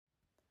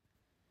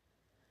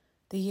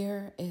The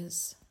year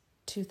is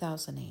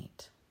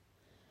 2008,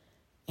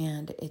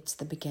 and it's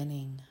the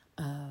beginning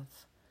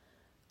of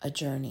a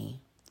journey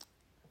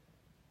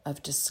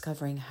of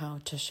discovering how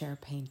to share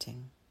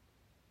painting.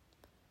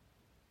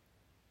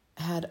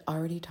 I had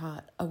already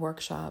taught a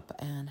workshop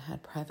and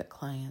had private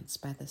clients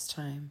by this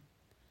time.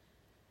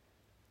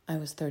 I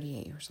was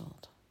 38 years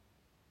old.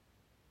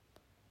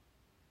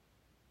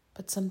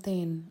 But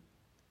something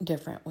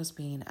different was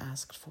being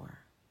asked for.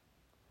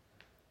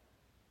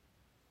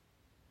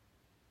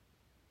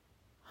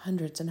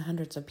 Hundreds and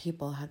hundreds of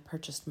people had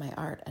purchased my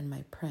art and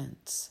my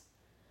prints,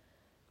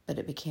 but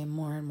it became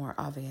more and more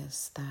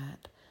obvious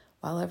that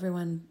while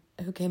everyone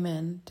who came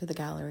in to the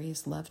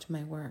galleries loved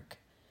my work,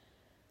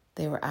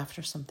 they were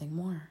after something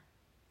more.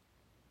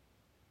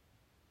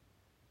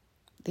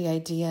 The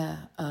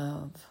idea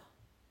of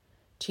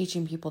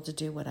teaching people to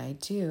do what I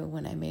do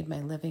when I made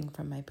my living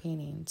from my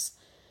paintings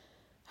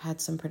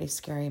had some pretty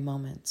scary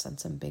moments and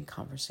some big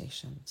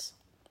conversations.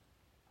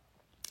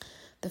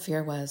 The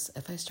fear was,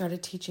 if I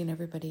started teaching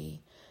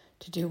everybody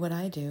to do what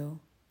I do,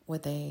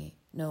 would they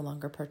no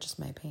longer purchase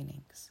my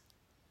paintings?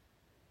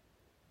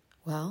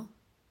 Well,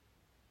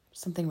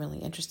 something really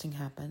interesting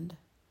happened.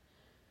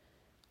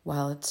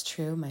 While it's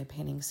true my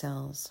painting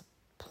sales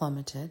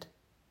plummeted,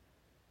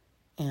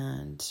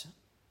 and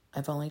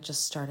I've only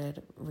just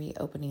started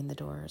reopening the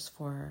doors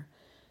for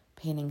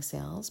painting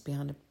sales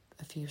beyond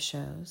a few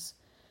shows,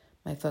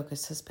 my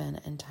focus has been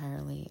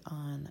entirely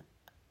on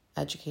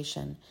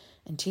education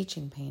and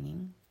teaching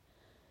painting.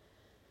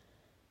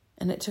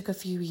 And it took a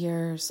few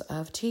years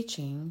of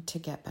teaching to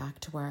get back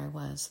to where I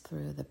was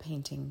through the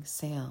painting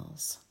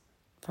sales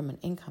from an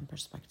income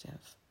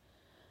perspective.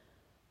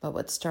 But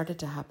what started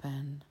to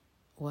happen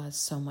was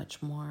so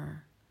much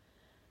more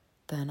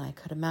than I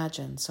could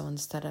imagine. So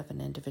instead of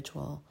an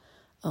individual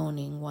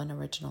owning one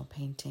original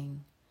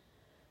painting,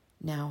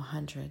 now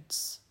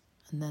hundreds,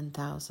 and then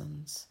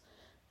thousands,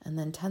 and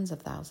then tens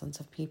of thousands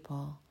of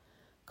people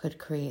could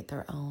create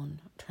their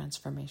own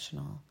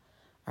transformational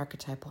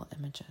archetypal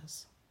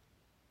images.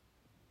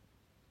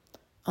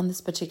 On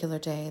this particular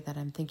day that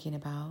I'm thinking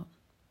about,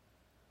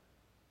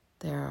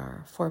 there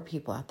are 4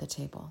 people at the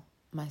table.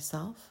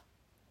 Myself,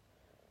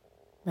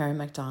 Mary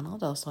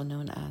McDonald, also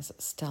known as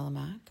Stella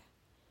Mac,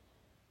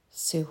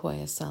 Sue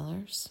Hoya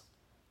Sellers,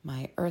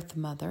 my earth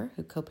mother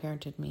who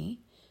co-parented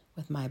me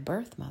with my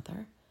birth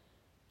mother,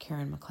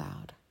 Karen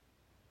McLeod.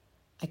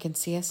 I can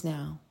see us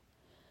now.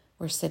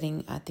 We're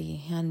sitting at the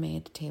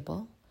handmade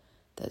table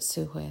that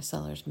Sue Hoya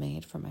Sellers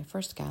made for my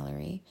first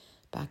gallery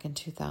back in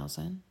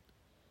 2000.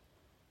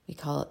 We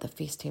call it the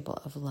Feast Table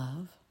of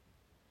Love.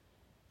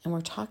 And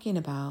we're talking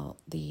about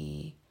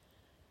the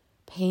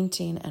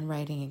painting and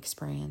writing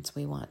experience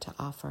we want to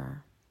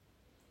offer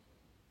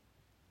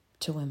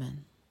to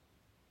women.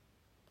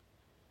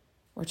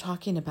 We're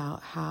talking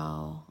about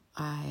how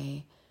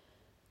I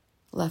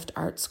left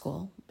art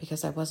school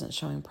because I wasn't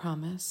showing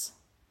promise.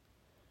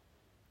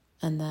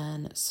 And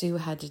then Sue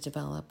had to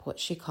develop what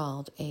she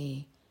called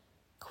a,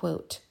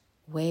 quote,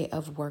 way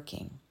of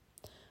working.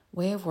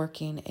 Way of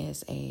working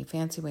is a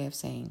fancy way of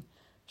saying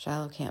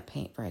Shiloh can't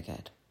paint very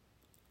good.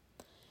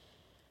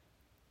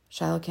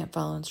 Shiloh can't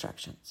follow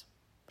instructions.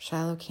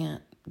 Shiloh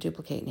can't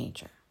duplicate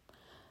nature.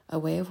 A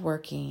way of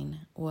working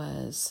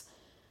was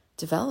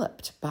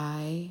developed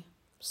by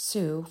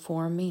Sue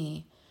for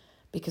me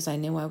because I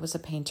knew I was a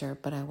painter,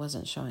 but I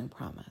wasn't showing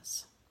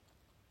promise.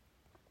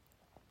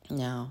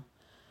 Now,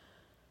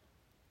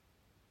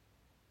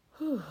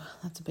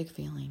 that's a big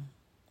feeling.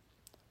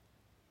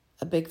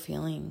 A big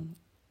feeling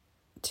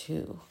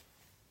to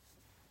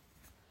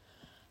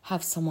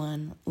have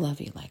someone love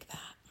you like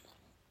that.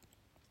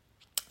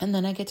 And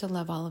then I get to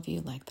love all of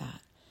you like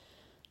that.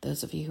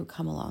 Those of you who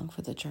come along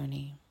for the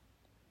journey.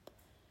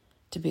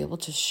 To be able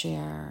to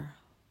share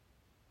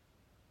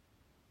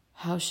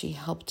how she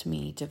helped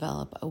me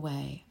develop a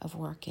way of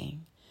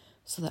working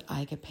so that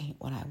I could paint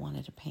what I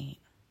wanted to paint.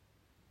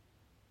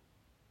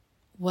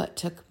 What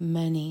took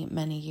many,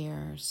 many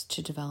years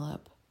to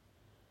develop,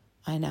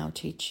 I now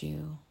teach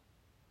you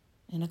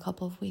in a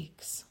couple of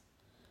weeks.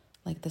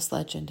 Like this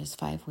legend is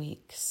 5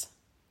 weeks.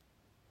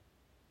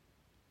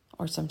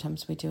 Or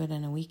sometimes we do it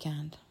in a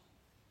weekend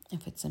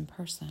if it's in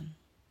person.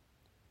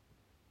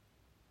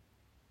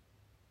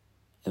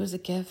 It was a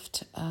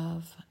gift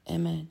of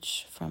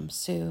image from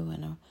Sue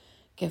and a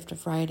gift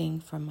of writing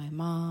from my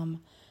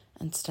mom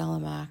and Stella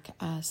Mac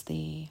as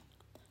the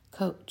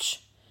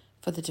coach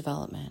for the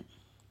development.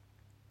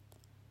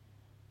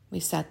 We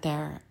sat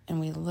there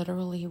and we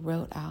literally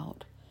wrote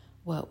out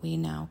what we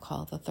now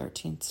call the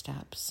 13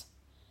 steps.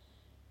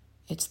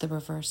 It's the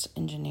reverse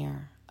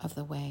engineer of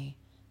the way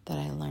that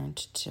I learned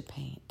to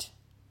paint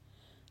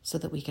so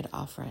that we could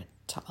offer it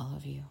to all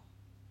of you.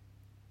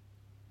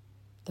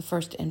 The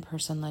first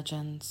in-person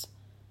legends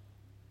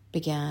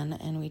began,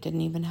 and we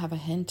didn't even have a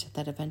hint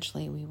that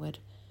eventually we would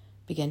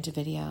begin to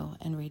video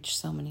and reach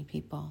so many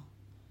people.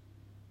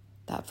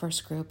 That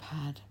first group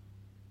had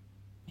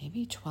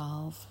maybe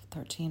 12,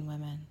 13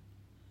 women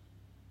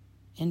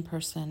in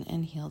person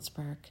in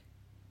Healdsburg,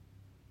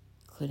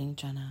 including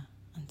Jenna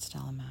and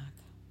Stella Mac.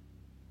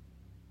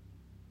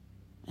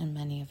 and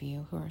many of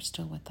you who are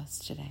still with us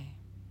today.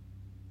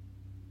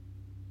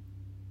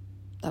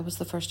 That was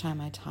the first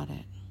time I taught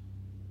it.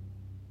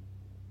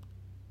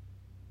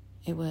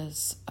 It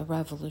was a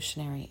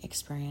revolutionary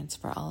experience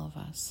for all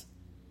of us.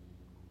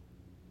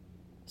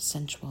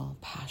 Sensual,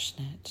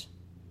 passionate,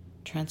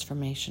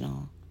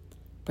 transformational,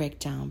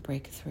 breakdown,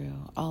 breakthrough,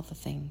 all the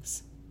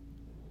things.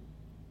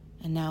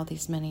 And now,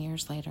 these many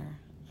years later,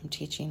 I'm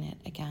teaching it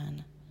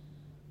again,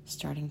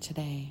 starting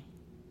today.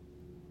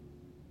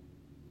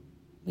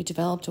 We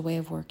developed a way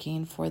of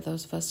working for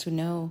those of us who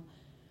know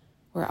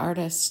we're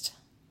artists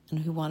and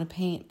who want to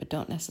paint but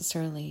don't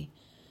necessarily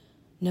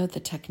know the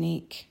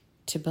technique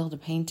to build a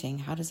painting.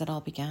 How does it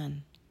all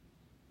begin?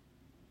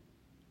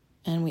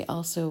 And we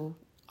also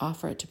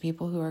offer it to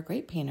people who are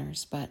great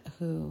painters but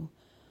who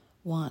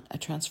want a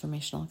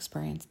transformational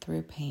experience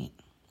through paint.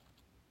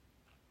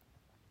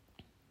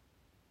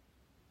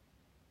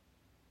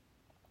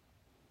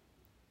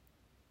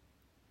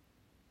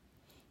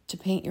 To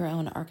paint your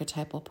own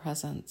archetypal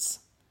presence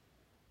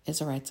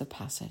is a rites of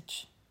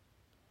passage,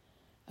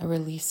 a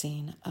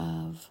releasing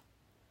of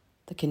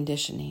the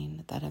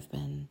conditioning that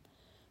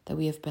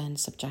we have been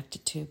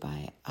subjected to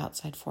by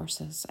outside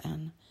forces,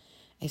 and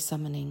a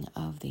summoning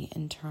of the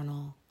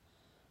internal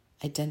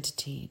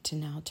identity to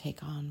now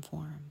take on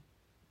form.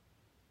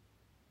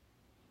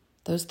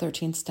 Those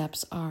 13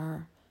 steps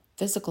are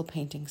physical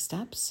painting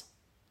steps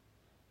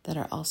that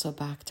are also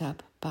backed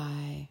up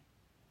by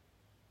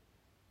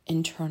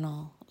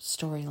internal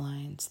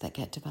storylines that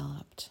get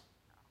developed.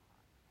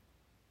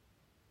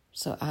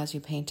 So as you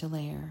paint a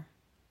layer,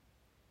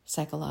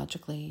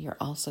 psychologically, you're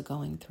also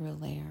going through a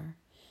layer,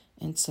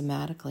 and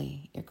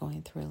somatically, you're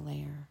going through a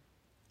layer.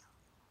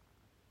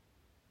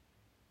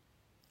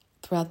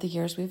 Throughout the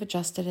years, we've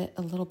adjusted it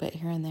a little bit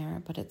here and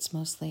there, but it's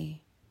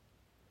mostly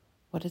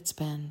what it's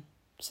been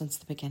since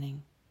the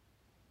beginning.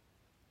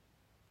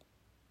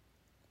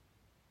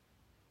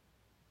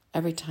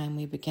 Every time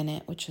we begin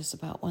it, which is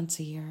about once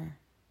a year,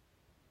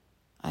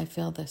 I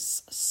feel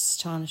this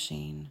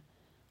astonishing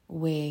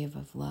wave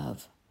of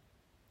love,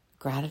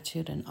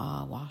 gratitude, and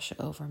awe wash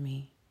over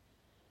me.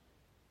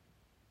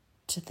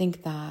 To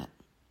think that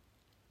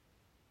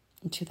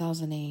in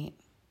 2008,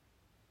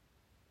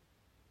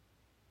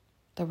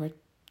 there were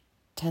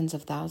tens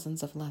of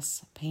thousands of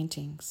less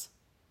paintings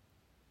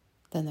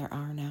than there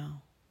are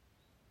now.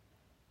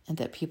 And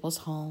that people's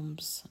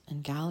homes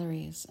and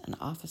galleries and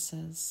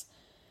offices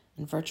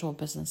and virtual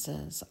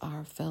businesses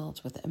are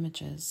filled with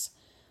images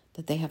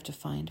that they have to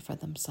find for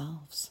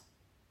themselves.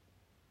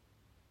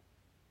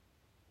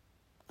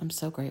 I'm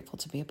so grateful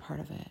to be a part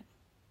of it.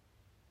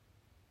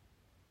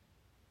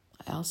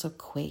 I also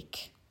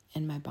quake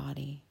in my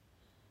body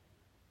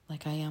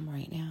like I am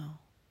right now.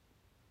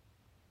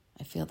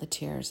 I feel the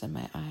tears in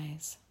my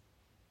eyes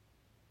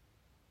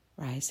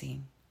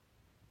rising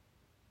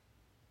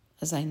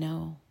as I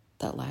know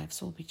that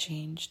lives will be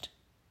changed.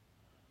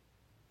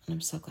 And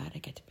I'm so glad I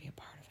get to be a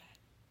part of it.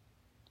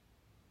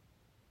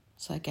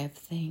 So I give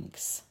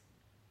thanks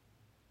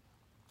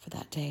for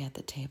that day at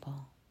the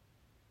table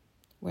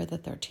where the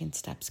 13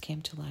 steps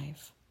came to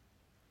life.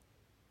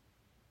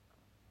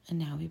 And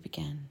now we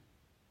begin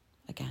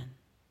again.